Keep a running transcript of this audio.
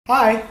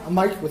Hi, I'm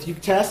Mike with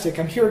Utastic.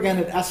 I'm here again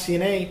at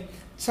SCNA.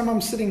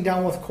 I'm sitting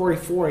down with Cory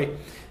Foy.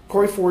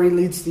 Cory Foy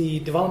leads the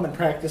development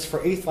practice for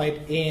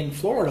Eighthlight in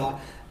Florida,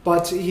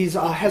 but he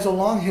has a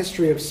long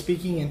history of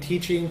speaking and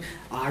teaching,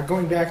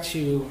 going back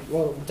to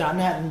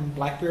 .NET and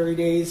BlackBerry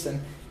days, and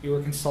you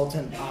were a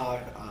consultant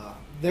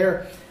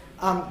there.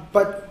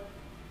 But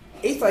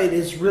Eighthlight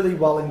is really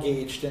well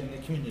engaged in the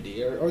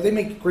community, or they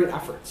make great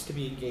efforts to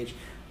be engaged.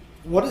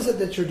 What is it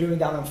that you're doing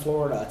down in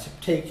Florida to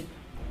take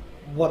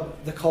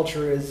what the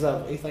culture is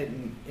of Eighthlight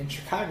in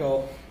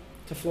Chicago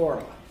to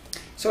Florida?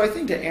 So I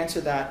think to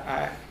answer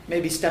that,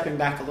 maybe stepping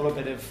back a little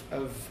bit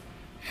of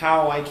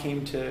how I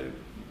came to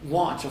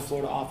launch a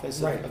Florida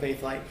office of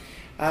Eighthlight.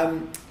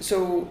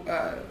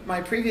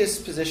 My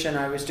previous position,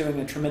 I was doing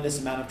a tremendous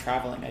amount of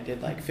traveling. I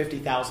did like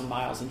 50,000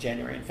 miles in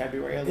January and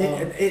February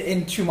alone.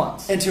 In 2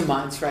 months? In 2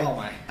 months, right. Oh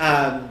my.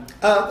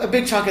 A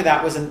big chunk of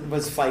that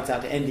was flights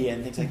out to India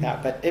and things like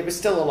that, but it was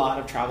still a lot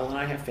of travel, and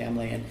I have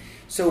family. And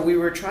so we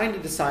were trying to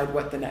decide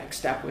what the next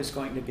step was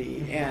going to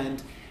be.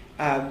 And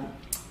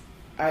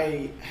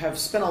I have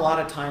spent a lot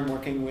of time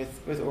working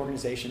with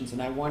organizations,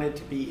 and I wanted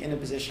to be in a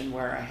position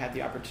where I had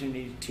the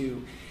opportunity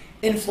to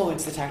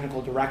influence the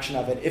technical direction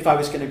of it if I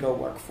was going to go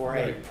work for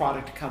a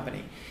product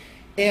company.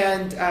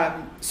 And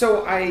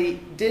so I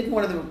did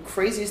one of the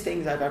craziest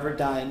things I've ever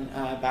done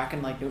back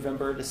in like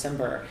November,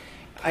 December.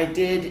 I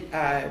did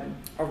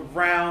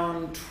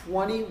around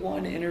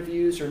 21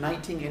 interviews or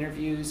 19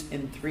 interviews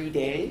in 3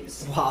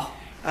 days. Wow.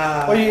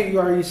 Well, you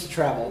are used to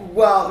travel.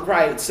 Well,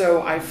 right.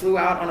 So I flew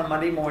out on a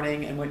Monday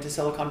morning and went to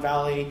Silicon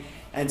Valley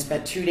and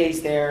spent 2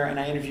 days there, and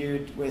I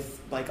interviewed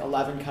with like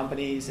 11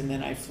 companies, and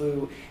then I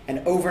flew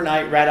an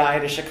overnight red-eye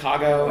to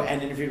Chicago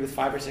and interviewed with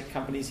 5 or 6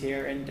 companies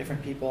here and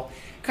different people,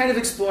 kind of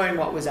exploring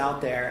what was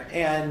out there.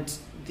 And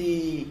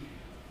the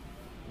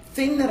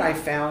thing that I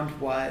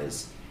found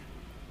was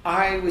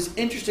I was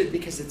interested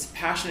because it's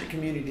passionate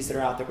communities that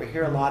are out there. We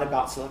hear a lot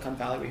about Silicon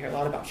Valley, we hear a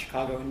lot about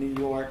Chicago and New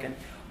York and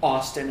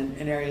Austin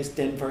and areas,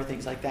 Denver,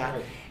 things like that.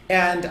 Right.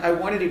 And I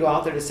wanted to go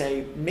out there to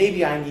say,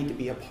 maybe I need to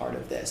be a part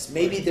of this.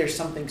 Maybe there's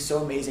something so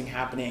amazing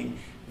happening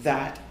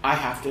that I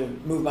have to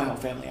move my whole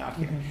family out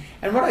here. Mm-hmm.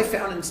 And what I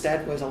found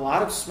instead was a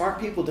lot of smart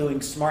people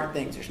doing smart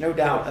things. There's no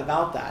doubt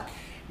about that.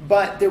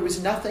 But there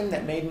was nothing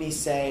that made me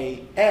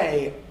say,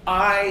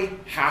 I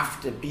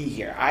have to be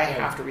here. I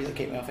have to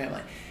relocate my whole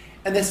family.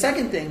 And the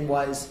second thing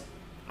was,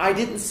 I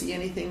didn't see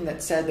anything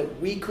that said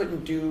that we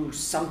couldn't do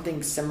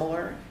something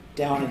similar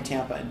down in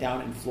Tampa and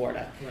down in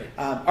Florida.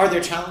 Right. Are there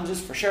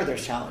challenges? For sure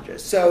there's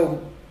challenges.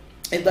 So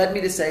it led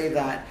me to say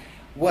that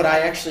what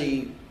I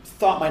actually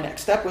thought my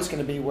next step was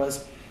going to be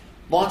was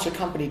launch a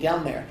company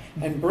down there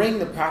and bring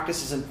the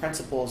practices and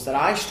principles that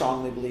I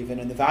strongly believe in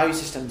and the value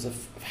systems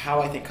of how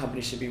I think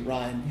companies should be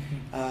run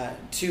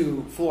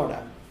to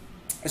Florida.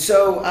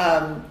 So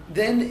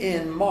then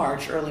in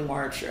March,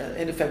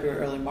 end of February,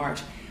 early March,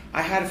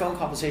 I had a phone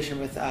conversation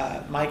with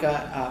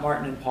Micah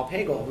Martin and Paul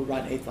Pagel, who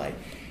run Eighthlight.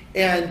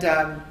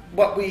 And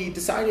what we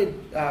decided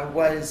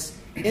was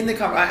in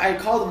the I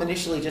called them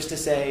initially just to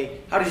say,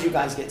 how did you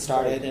guys get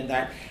started and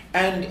that.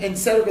 And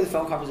instead of the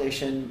phone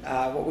conversation,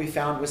 what we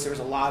found was there was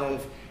a lot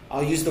of,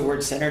 I'll use the word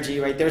synergy,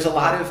 right? There's a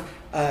lot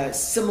of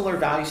similar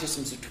value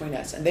systems between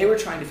us. And they were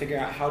trying to figure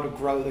out how to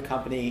grow the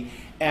company,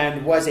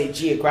 and was a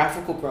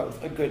geographical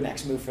growth a good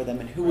next move for them,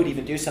 and who would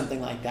even do something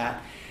like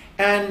that.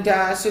 And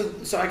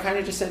so I kind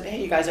of just said,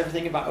 hey, you guys ever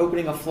thinking about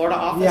opening a Florida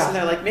office? Yeah. And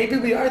they're like, maybe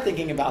we are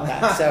thinking about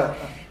that.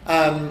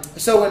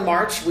 So in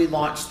March, we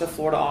launched the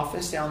Florida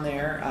office down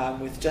there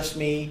with just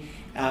me,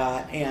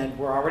 and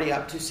we're already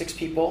up to 6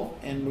 people,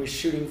 and we're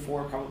shooting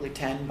for probably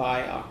 10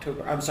 by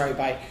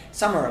by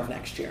summer of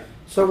next year.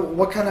 So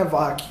what kind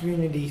of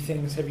community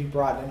things have you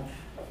brought in?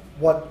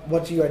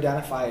 What do you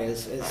identify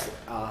as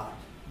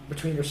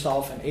between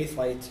yourself and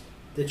Eighthlight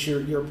that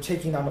you're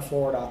taking down to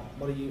Florida?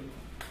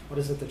 What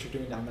is it that you're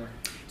doing down there?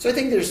 So I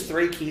think there's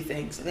 3 key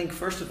things. I think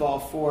first of all,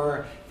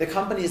 for the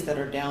companies that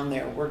are down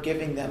there, we're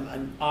giving them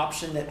an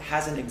option that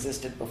hasn't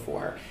existed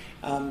before.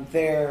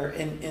 There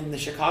in the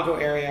Chicago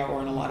area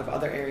or in a lot of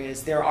other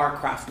areas, there are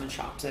craftsman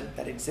shops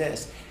that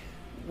exist.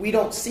 We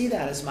don't see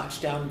that as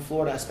much down in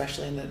Florida,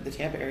 especially in the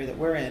Tampa area that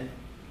we're in.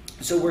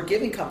 So we're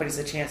giving companies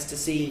a chance to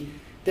see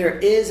there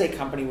is a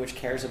company which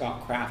cares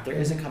about craft. There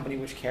is a company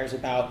which cares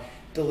about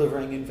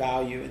delivering in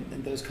value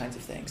and those kinds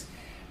of things.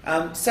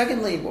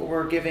 Secondly, what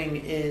we're giving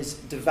is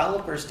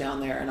developers down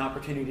there an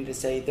opportunity to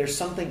say there's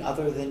something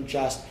other than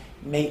just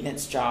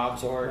maintenance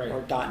jobs or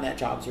 .NET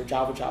jobs or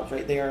Java jobs,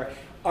 right? There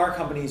are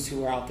companies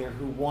who are out there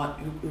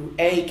who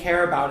A,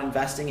 care about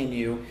investing in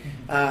you,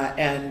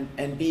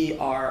 and B,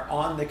 are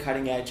on the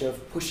cutting edge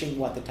of pushing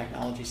what the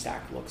technology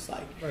stack looks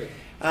like. Right.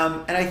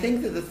 And I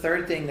think that the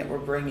third thing that we're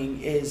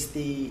bringing is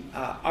the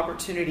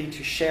opportunity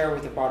to share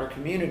with the broader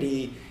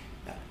community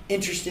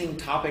interesting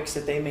topics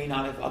that they may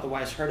not have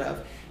otherwise heard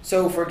of.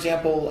 So, for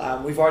example,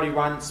 we've already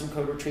run some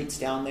code retreats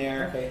down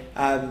there.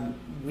 Okay.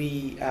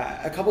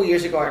 A couple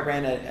years ago, I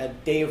ran a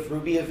Day of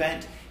Ruby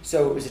event.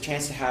 So it was a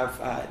chance to have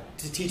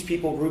to teach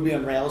people Ruby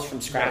on Rails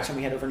from scratch, and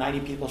we had over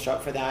 90 people show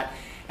up for that.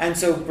 And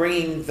so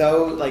bringing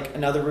like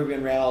another Ruby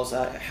on Rails,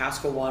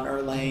 Haskell one,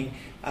 Erlang,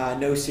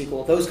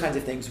 NoSQL, those kinds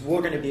of things,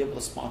 we're going to be able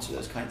to sponsor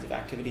those kinds of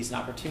activities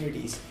and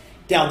opportunities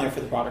down there for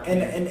the broader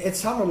community. And it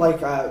sounded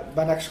like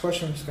my next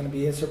question was going to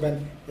be: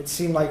 it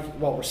seemed like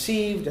well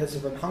received? Has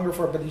there been hunger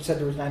for it? But you said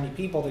there was 90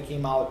 people that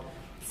came out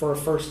for a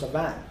first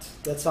event.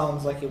 That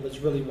sounds like it was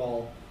really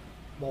well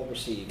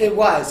received. It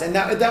was, and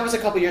that was a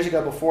couple years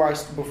ago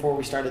before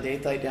we started the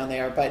 8th Light down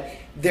there. But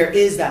there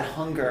is that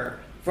hunger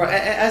for,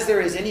 as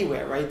there is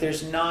anywhere, right?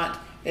 There's not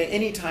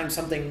anytime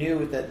something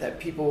new that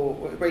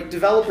people, right?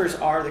 Developers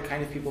are the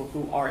kind of people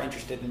who are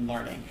interested in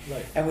learning,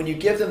 right. And when you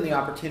give them the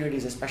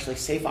opportunities, especially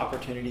safe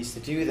opportunities to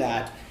do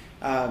that,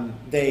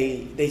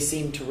 they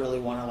seem to really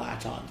want to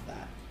latch on to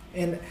that.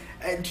 And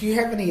do you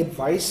have any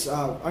advice?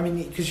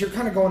 Because you're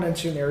kind of going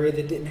into an area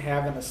that didn't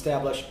have an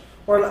established,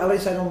 or at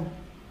least I don't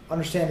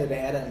understand that they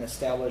had an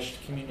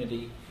established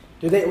community.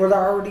 Were there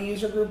already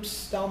user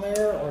groups down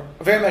there? Or?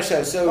 Very much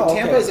so. So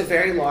Tampa okay. is a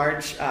very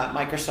large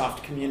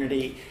Microsoft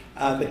community,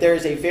 but there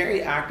is a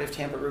very active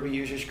Tampa Ruby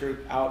users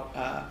group out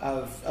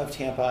of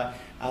Tampa,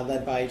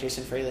 led by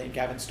Jason Fraley and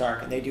Gavin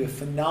Stark, and they do a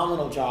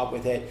phenomenal job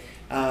with it.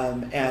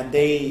 And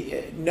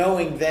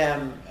knowing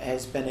them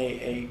has been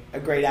a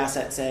great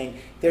asset, saying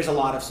there's a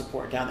lot of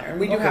support down there. And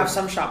we do have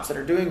some shops that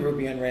are doing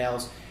Ruby on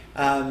Rails,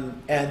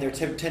 and they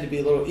tend to be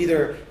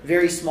either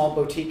very small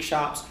boutique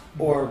shops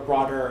or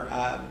broader,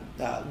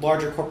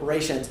 larger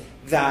corporations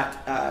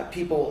that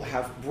people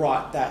have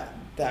brought that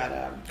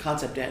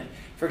concept in.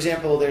 For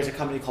example, there's a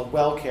company called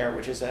WellCare,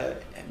 which is a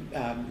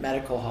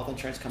medical health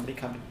insurance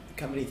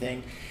company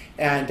thing,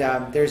 and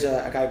there's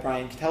a guy,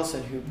 Brian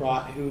Ketelson,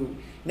 who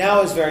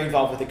now is very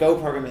involved with the Go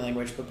programming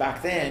language, but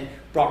back then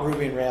brought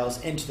Ruby on Rails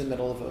into the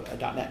middle of a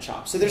 .NET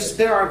shop. So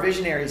there are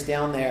visionaries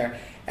down there,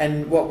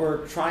 and what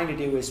we're trying to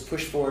do is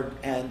push forward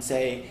and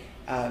say,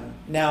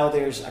 now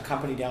there's a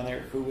company down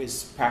there who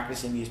is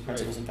practicing these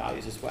principles and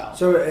values as well.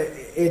 So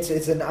it's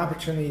an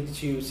opportunity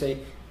to say,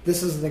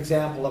 this is an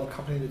example of a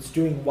company that's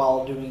doing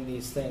well doing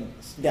these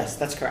things. Yes,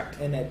 that's correct.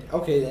 And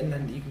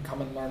then you can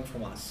come and learn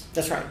from us.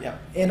 That's right, yeah.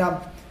 And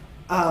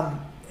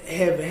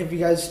have you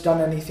guys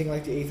done anything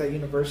like the 8th Light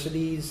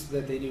Universities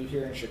that they do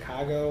here in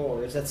Chicago,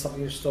 or is that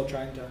something you're still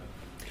trying to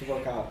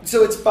work out?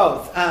 So it's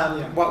both.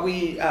 What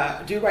we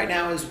do right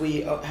now is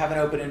we have an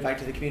open invite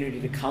to the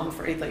community to come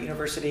for 8th Light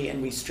University,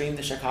 and we stream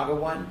the Chicago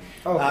one,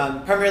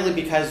 primarily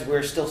because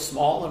we're still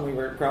small and we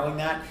were growing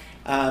that,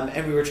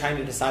 and we were trying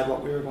to decide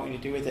what we were going to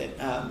do with it.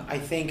 I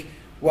think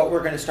what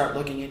we're going to start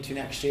looking into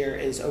next year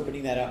is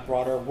opening that up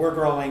broader. We're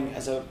growing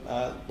as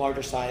a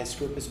larger size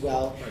group as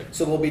well,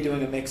 so we'll be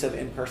doing a mix of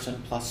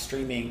in-person plus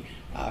streaming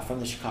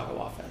from the Chicago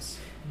office.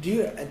 Do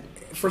you,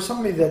 for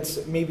somebody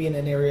that's maybe in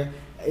an area,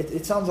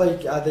 it sounds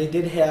like they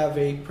did have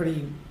a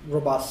pretty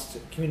robust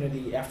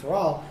community after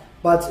all,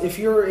 but if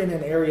you're in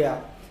an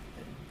area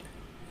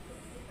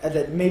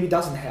that maybe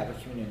doesn't have a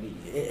community,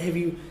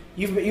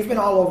 you've been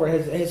all over,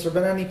 has there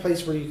been any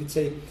place where you could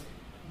say,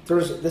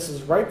 this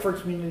is ripe for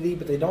community,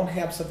 but they don't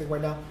have something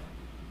right now?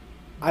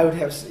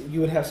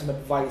 You would have some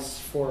advice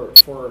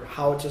for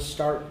how to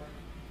start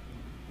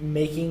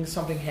making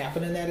something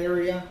happen in that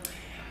area?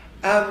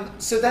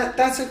 So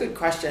that's a good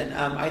question.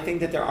 I think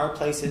that there are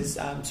places,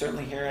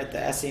 certainly here at the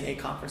SCNA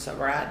conference that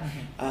we're at.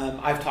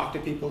 I've talked to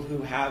people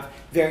who have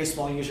very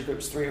small user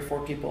groups, 3 or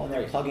 4 people, and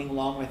they're plugging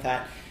along with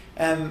that.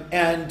 In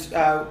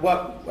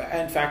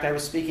fact, I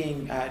was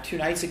speaking 2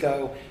 nights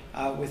ago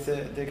with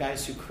the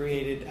guys who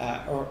created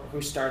or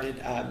who started.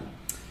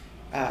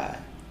 They're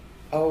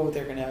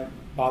going to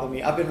bother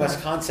me up in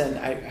Wisconsin.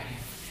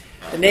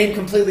 The name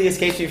completely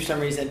escapes me for some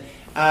reason.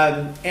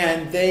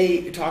 And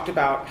they talked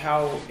about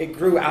how it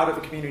grew out of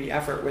a community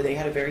effort where they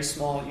had a very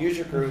small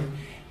user group,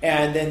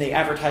 and then they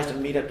advertised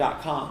on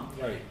meetup.com.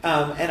 Right.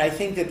 And I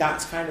think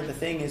that's kind of the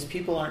thing, is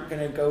people aren't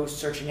going to go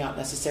searching out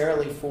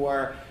necessarily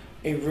for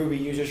a Ruby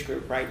users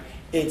group, right?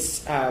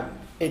 It's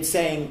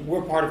saying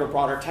we're part of a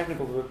broader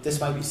technical group. This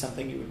might be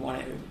something you would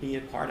want to be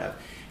a part of.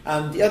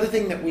 The other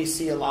thing that we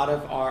see a lot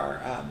of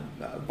are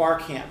bar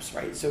camps,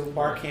 right? So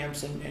bar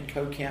camps and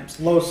code camps.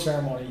 Low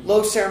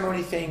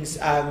ceremony things.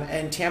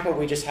 In Tampa,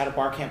 we just had a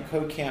bar camp,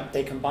 code camp.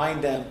 They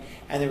combined them,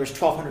 and there was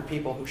 1,200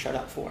 people who showed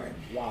up for it.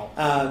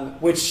 Wow.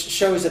 Which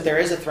shows that there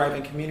is a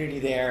thriving community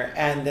there,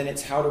 and then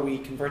it's how do we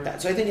convert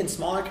that? So I think in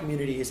smaller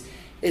communities,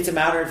 it's a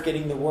matter of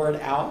getting the word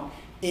out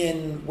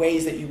in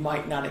ways that you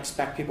might not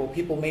expect people.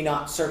 People may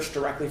not search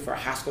directly for a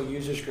Haskell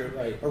users group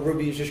or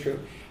Ruby users group.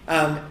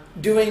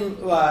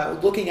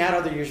 Looking at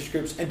other users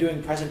groups and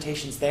doing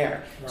presentations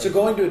there. Right. So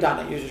going to a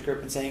 .NET users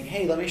group and saying,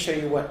 hey, let me show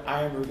you what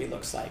Iron Ruby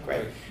looks like,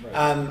 right?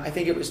 I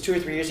think it was 2 or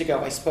 3 years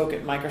ago I spoke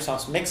at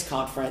Microsoft's Mix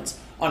conference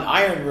on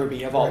Iron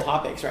Ruby of all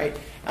topics, right?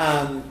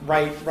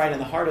 Right in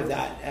the heart of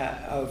that,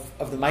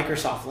 of the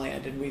Microsoft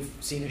land, and we've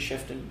seen a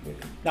shift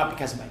not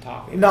because of my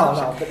talk.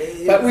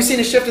 But we've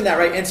seen a shift in that,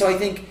 right? And so I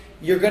think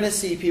you're going to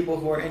see people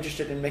who are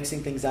interested in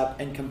mixing things up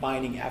and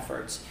combining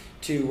efforts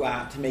to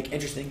make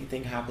interesting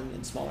things happen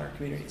in smaller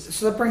communities.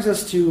 So that brings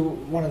us to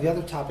one of the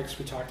other topics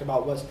we talked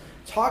about, was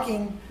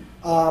talking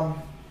to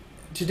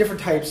different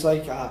types,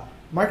 like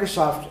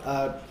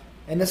Microsoft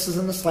and this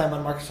isn't a slam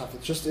on Microsoft,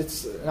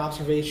 it's an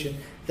observation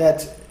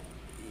that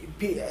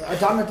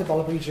a .NET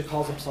developer usually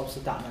calls themselves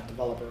a .NET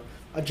developer.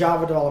 A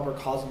Java developer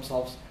calls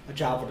themselves a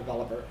Java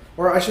developer.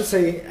 Or I should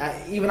say,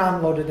 even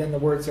I'm loaded in the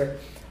words there,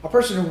 a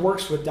person who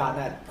works with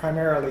 .NET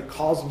primarily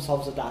calls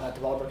themselves a .NET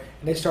developer,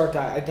 and they start to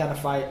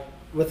identify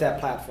with that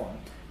platform.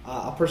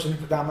 A person who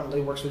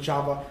predominantly works with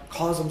Java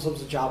calls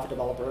themselves a Java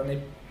developer,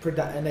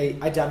 and they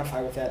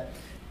identify with that.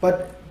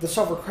 But the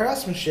software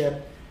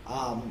craftsmanship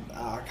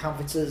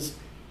conferences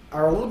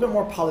are a little bit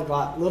more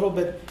polyglot.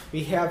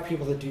 We have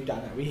people that do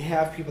 .NET, we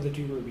have people that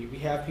do Ruby, we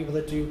have people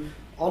that do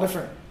all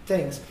different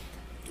things.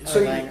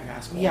 So and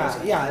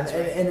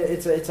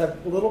it's a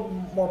little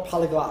more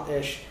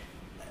polyglot-ish.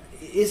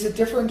 Is it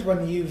different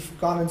when you've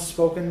gone and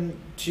spoken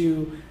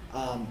to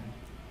a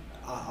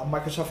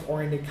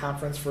Microsoft-oriented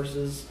conference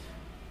versus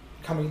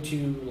coming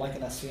to like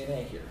an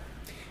SCNA here?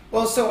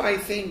 Well, so I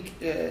think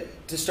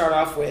to start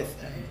off with,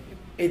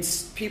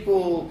 it's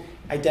people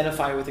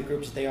identify with the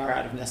groups that they are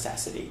out of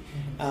necessity,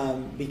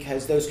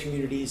 because those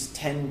communities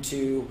tend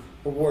to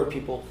reward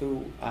people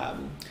who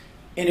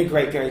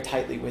integrate very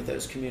tightly with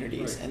those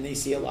communities, and they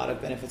see a lot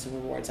of benefits and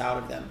rewards out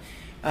of them.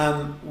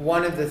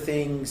 One of the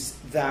things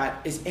that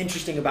is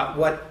interesting about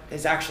what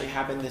has actually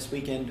happened this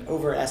weekend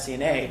over at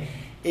SCNA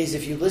is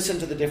if you listen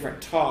to the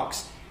different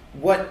talks,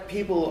 what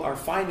people are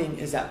finding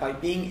is that by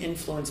being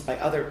influenced by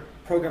other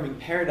programming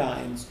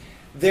paradigms,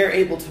 they're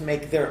able to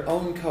make their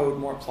own code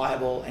more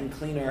pliable and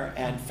cleaner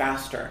and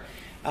faster.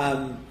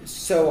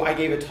 So I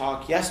gave a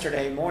talk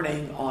yesterday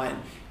morning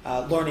on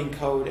learning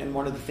code, and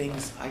one of the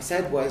things I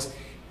said was,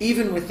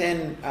 even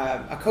within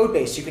a code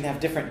base, you can have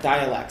different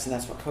dialects, and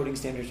that's what coding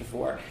standards are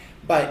for.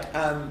 But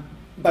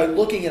by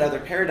looking at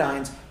other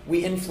paradigms,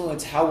 we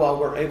influence how well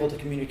we're able to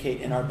communicate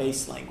in our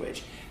base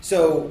language.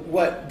 So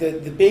what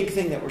the big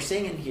thing that we're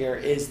seeing in here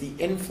is the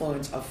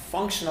influence of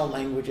functional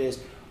languages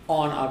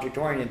on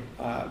object-oriented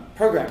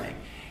programming.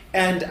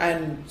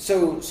 And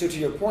so to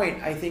your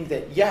point, I think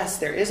that yes,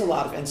 there is a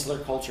lot of insular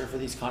culture for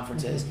these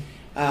conferences.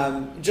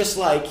 Just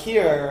like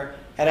here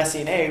at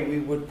SCNA, we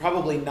would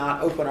probably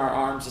not open our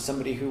arms to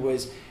somebody who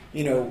was,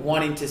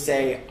 wanting to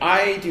say,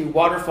 I do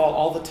waterfall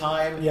all the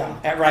time,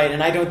 right,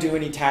 and I don't do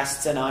any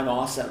tests, and I'm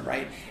awesome,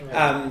 right?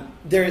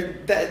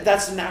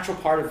 That's a natural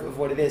part of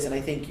what it is, and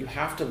I think you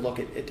have to look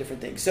at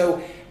different things.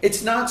 So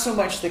it's not so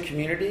much the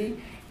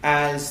community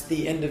as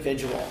the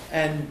individual.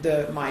 And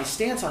my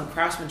stance on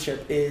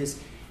craftsmanship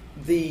is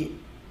the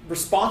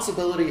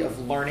responsibility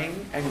of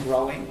learning and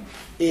growing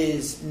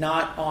is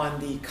not on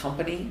the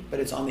company, but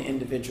it's on the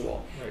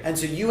individual. Right. And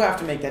so you have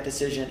to make that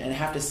decision and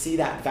have to see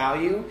that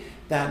value,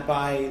 that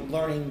by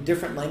learning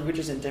different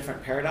languages and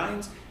different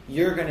paradigms,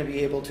 you're going to be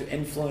able to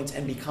influence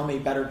and become a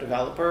better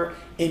developer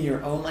in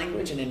your own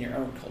language and in your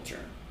own culture.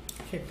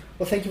 Okay.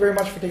 Well, thank you very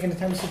much for taking the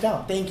time to sit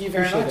down. Thank you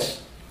very much. Appreciate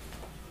it.